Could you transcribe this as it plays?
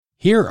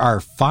Here are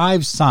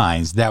 5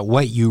 signs that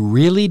what you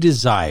really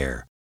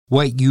desire,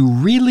 what you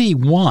really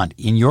want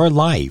in your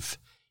life,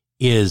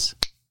 is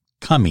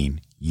coming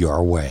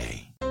your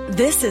way.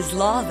 This is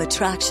Law of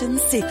Attraction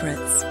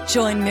Secrets.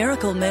 Join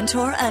Miracle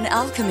Mentor and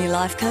Alchemy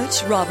Life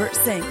Coach Robert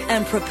Zink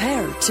and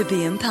prepare to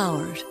be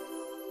empowered.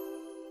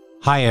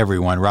 Hi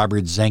everyone,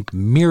 Robert Zink,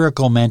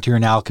 Miracle Mentor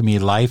and Alchemy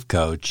Life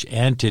Coach,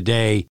 and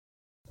today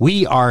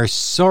we are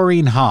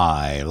soaring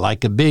high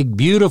like a big,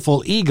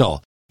 beautiful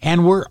eagle,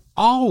 and we're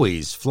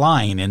always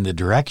flying in the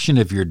direction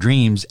of your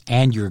dreams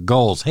and your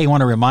goals. Hey, I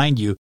want to remind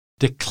you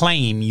to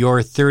claim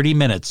your 30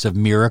 minutes of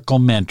miracle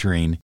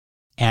mentoring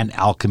and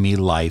alchemy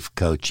life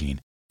coaching.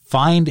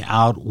 Find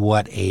out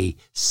what a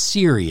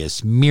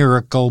serious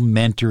miracle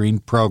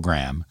mentoring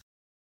program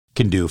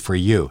can do for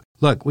you.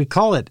 Look, we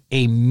call it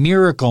a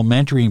miracle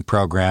mentoring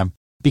program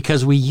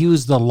because we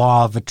use the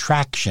law of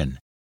attraction.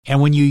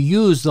 And when you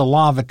use the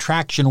law of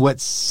attraction,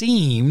 what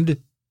seemed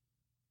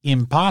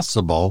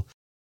impossible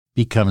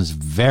becomes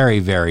very,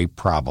 very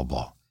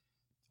probable.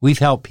 We've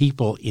helped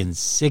people in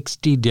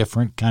 60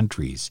 different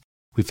countries.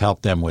 We've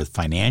helped them with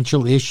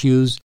financial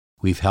issues.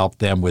 We've helped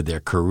them with their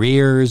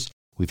careers.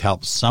 We've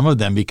helped some of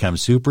them become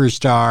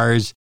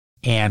superstars,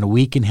 and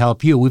we can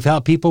help you. We've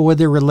helped people with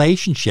their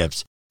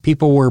relationships.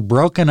 People were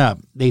broken up.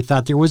 They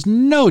thought there was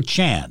no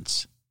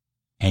chance.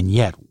 And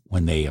yet,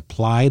 when they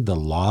applied the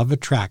law of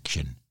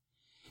attraction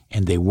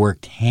and they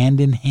worked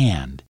hand in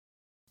hand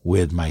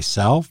with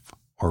myself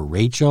or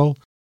Rachel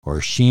or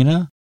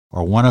Sheena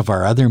or one of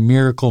our other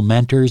miracle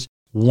mentors,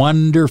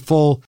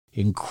 wonderful,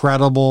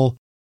 incredible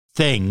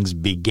things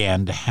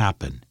began to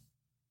happen.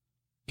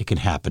 It can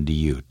happen to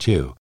you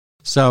too.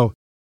 So,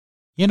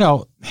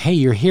 hey,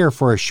 you're here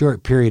for a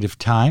short period of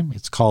time.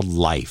 It's called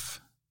life.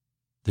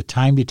 The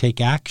time to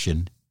take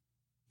action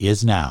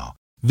is now.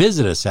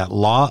 Visit us at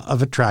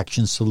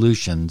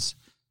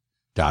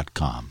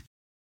lawofattractionsolutions.com.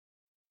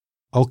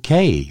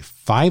 Okay,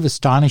 5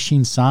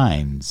 astonishing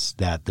signs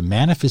that the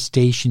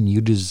manifestation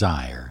you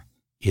desire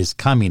is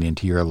coming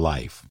into your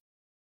life.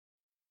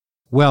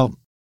 Well,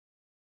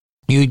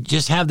 you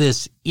just have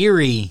this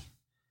eerie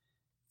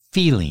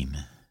feeling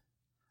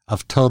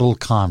of total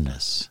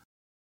calmness.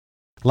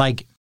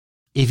 Like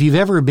if you've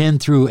ever been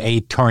through a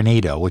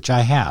tornado, which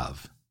I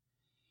have,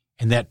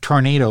 and that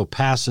tornado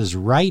passes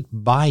right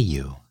by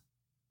you,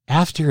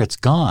 after it's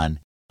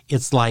gone,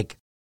 it's like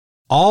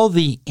all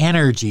the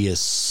energy is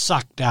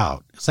sucked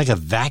out. It's like a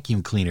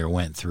vacuum cleaner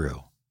went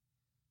through.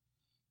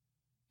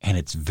 And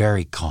it's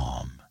very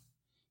calm.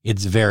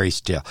 It's very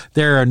still.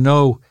 There are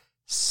no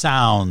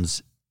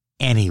sounds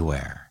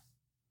anywhere.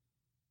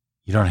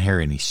 You don't hear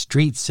any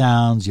street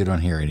sounds. You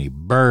don't hear any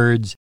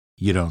birds.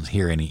 You don't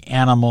hear any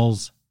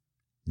animals.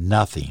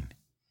 Nothing.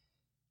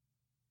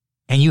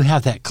 And you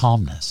have that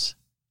calmness,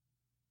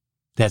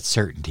 that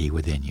certainty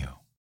within you.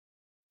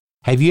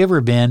 Have you ever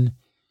been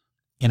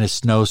in a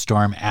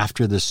snowstorm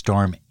after the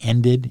storm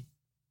ended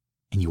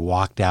and you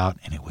walked out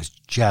and it was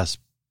just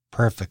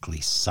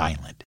perfectly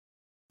silent,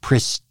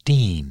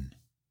 pristine?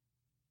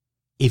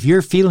 If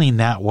you're feeling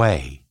that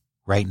way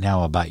right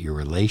now about your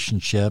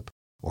relationship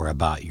or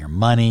about your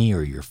money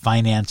or your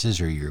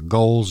finances or your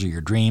goals or your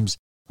dreams,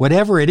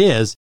 whatever it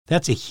is,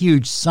 that's a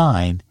huge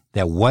sign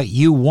that what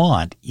you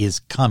want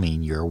is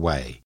coming your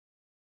way.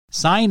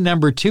 Sign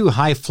number 2,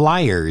 high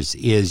flyers,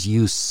 is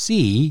you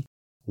see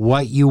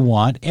what you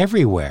want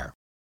everywhere.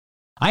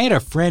 I had a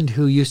friend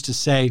who used to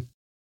say,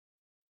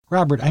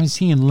 Robert, I'm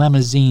seeing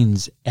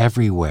limousines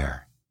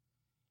everywhere.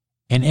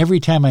 And every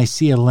time I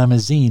see a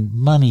limousine,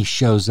 money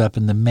shows up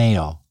in the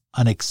mail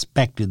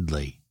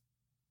unexpectedly.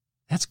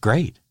 That's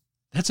great.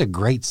 That's a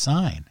great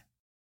sign.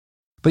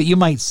 But you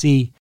might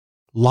see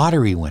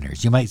lottery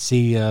winners. You might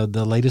see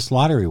the latest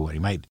lottery winner.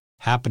 You might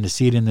happen to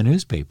see it in the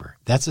newspaper.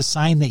 That's a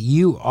sign that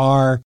you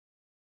are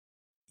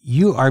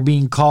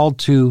being called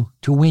to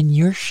win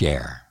your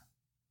share.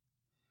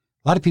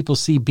 A lot of people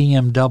see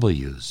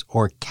BMWs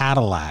or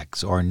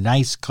Cadillacs or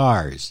nice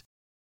cars.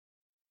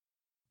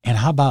 And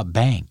how about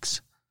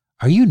banks?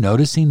 Are you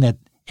noticing that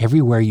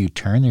everywhere you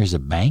turn there's a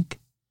bank?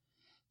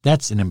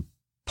 That's an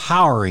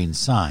empowering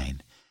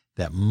sign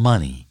that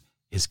money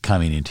is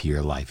coming into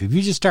your life. If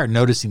you just start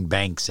noticing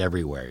banks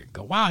everywhere, you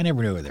go, wow, I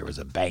never knew there was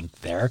a bank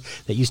there.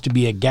 That used to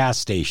be a gas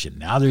station.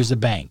 Now there's a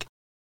bank.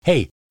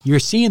 Hey, you're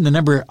seeing the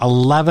number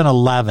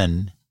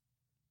 1111,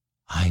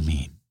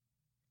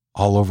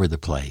 all over the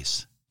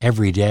place,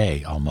 every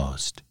day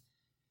almost.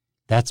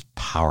 That's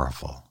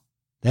powerful.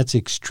 That's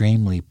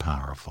extremely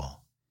powerful.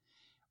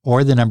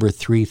 Or the number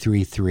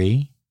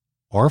 333,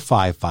 or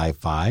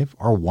 555,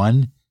 or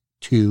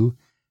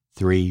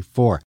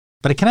 1234.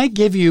 But can I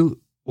give you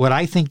what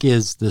I think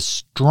is the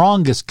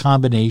strongest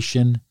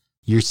combination?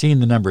 You're seeing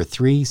the number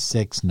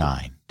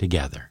 369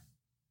 together.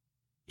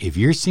 If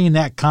you're seeing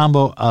that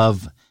combo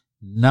of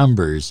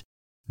numbers,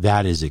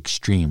 that is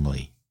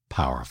extremely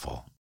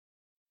powerful.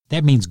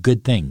 That means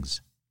good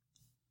things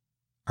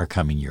are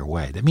coming your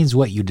way. That means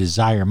what you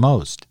desire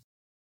most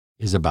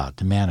is about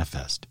to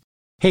manifest.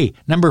 Hey,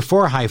 number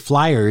 4, high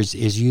flyers,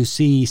 is you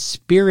see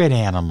spirit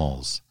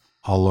animals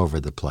all over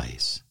the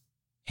place.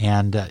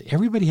 And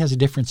everybody has a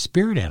different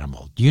spirit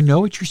animal. Do you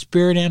know what your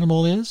spirit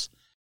animal is?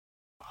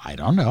 I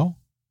don't know.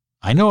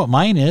 I know what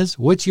mine is.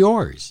 What's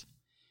yours?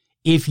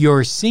 If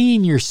you're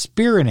seeing your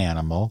spirit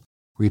animal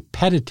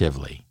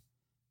repetitively,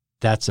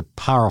 that's a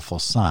powerful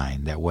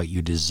sign that what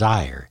you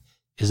desire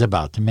is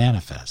about to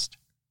manifest.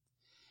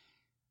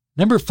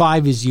 Number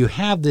 5 is you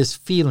have this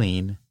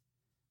feeling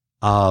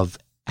of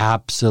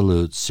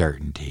absolute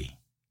certainty.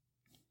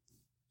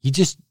 You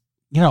just,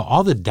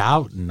 all the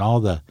doubt and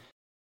all the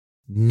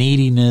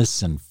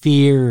neediness and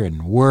fear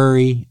and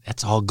worry,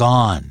 that's all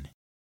gone.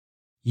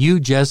 You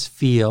just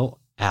feel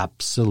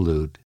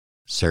absolute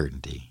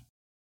certainty.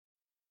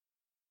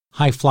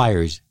 High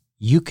flyers,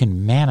 you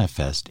can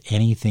manifest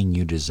anything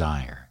you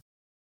desire.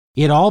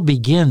 It all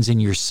begins in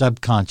your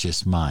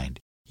subconscious mind.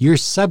 Your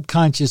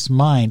subconscious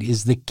mind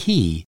is the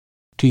key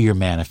to your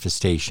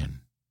manifestation.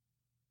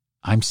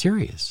 I'm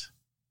serious.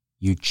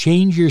 You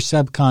change your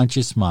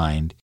subconscious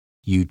mind,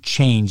 you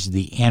change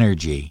the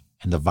energy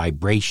and the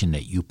vibration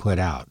that you put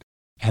out,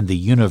 and the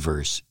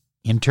universe,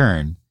 in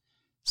turn,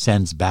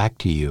 sends back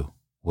to you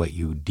what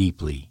you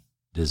deeply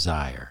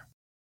desire.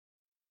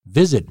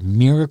 Visit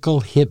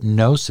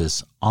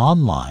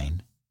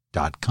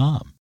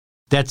miraclehypnosisonline.com.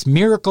 That's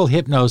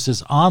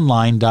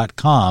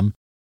miraclehypnosisonline.com,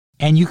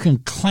 and you can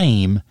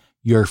claim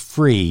your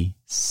free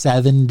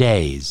 7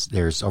 days.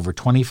 There's over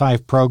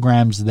 25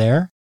 programs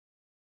there.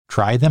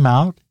 Try them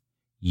out,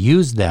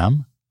 use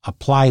them,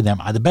 apply them.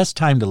 The best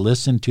time to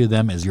listen to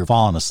them is you're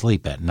falling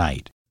asleep at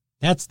night.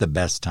 That's the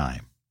best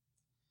time.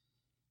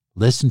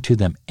 Listen to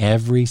them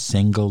every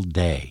single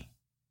day.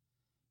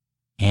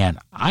 And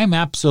I'm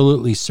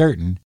absolutely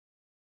certain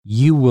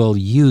you will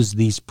use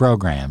these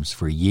programs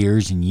for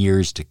years and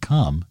years to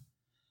come,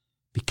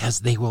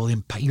 because they will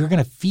you're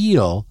going to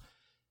feel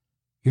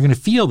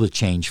the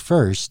change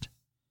first,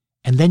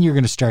 and then you're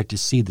going to start to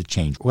see the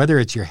change, whether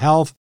it's your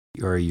health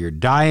or your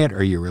diet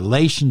or your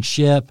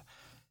relationship.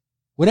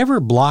 Whatever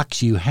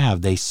blocks you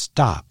have, they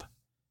stop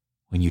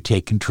when you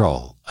take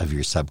control of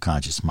your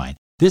subconscious mind.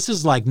 This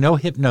is like no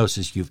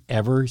hypnosis you've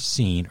ever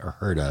seen or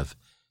heard of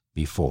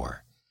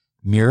before.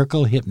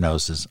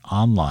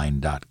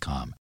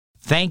 miraclehypnosisonline.com.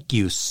 Thank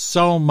you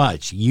so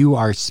much. You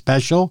are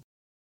special,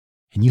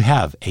 and you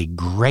have a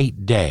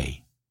great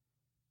day,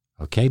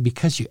 okay?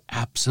 Because you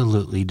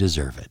absolutely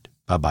deserve it.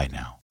 Bye-bye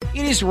now.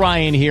 It is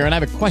Ryan here, and I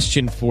have a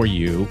question for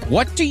you.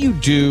 What do you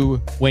do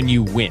when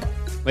you win?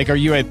 Like, are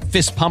you a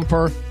fist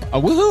pumper, a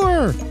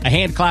woohooer, a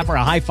hand clapper,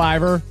 a high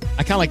fiver?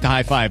 I kind of like the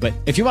high five, but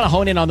if you want to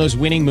hone in on those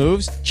winning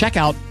moves, check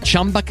out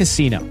Chumba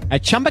Casino.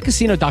 At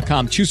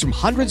ChumbaCasino.com, choose from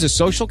hundreds of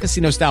social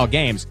casino-style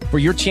games for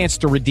your chance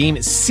to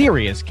redeem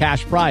serious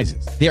cash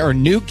prizes. There are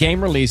new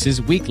game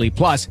releases weekly,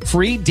 plus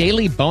free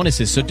daily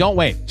bonuses, so don't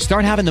wait.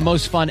 Start having the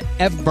most fun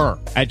ever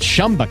at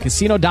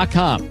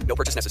ChumbaCasino.com. No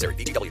purchase necessary.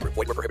 VGW Group.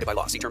 Void where prohibited by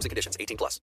law. See terms and conditions. 18+.